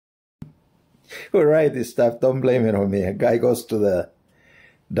Who write this stuff? Don't blame it on me. A guy goes to the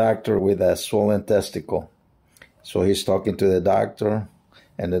doctor with a swollen testicle. So he's talking to the doctor,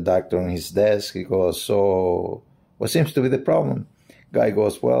 and the doctor on his desk, he goes, so what seems to be the problem? Guy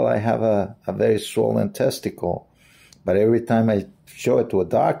goes, well, I have a very swollen testicle, but every time I show it to a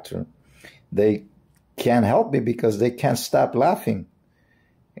doctor, they can't help me because they can't stop laughing.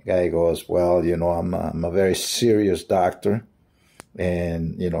 The guy goes, well, I'm a very serious doctor,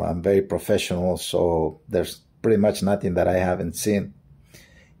 and, I'm very professional, so there's pretty much nothing that I haven't seen.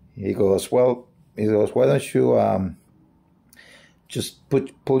 He goes, why don't you just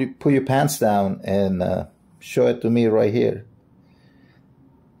pull your pants down and show it to me right here.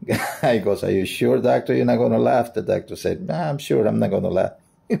 Guy goes, are you sure, doctor, you're not going to laugh? The doctor said, nah, I'm sure I'm not going to laugh.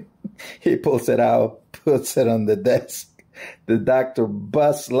 He pulls it out, puts it on the desk. The doctor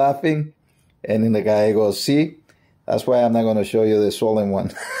busts laughing, and then the guy goes, see, that's why I'm not going to show you the swollen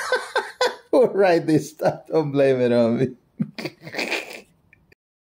one. Who write this stuff? Don't blame it on me.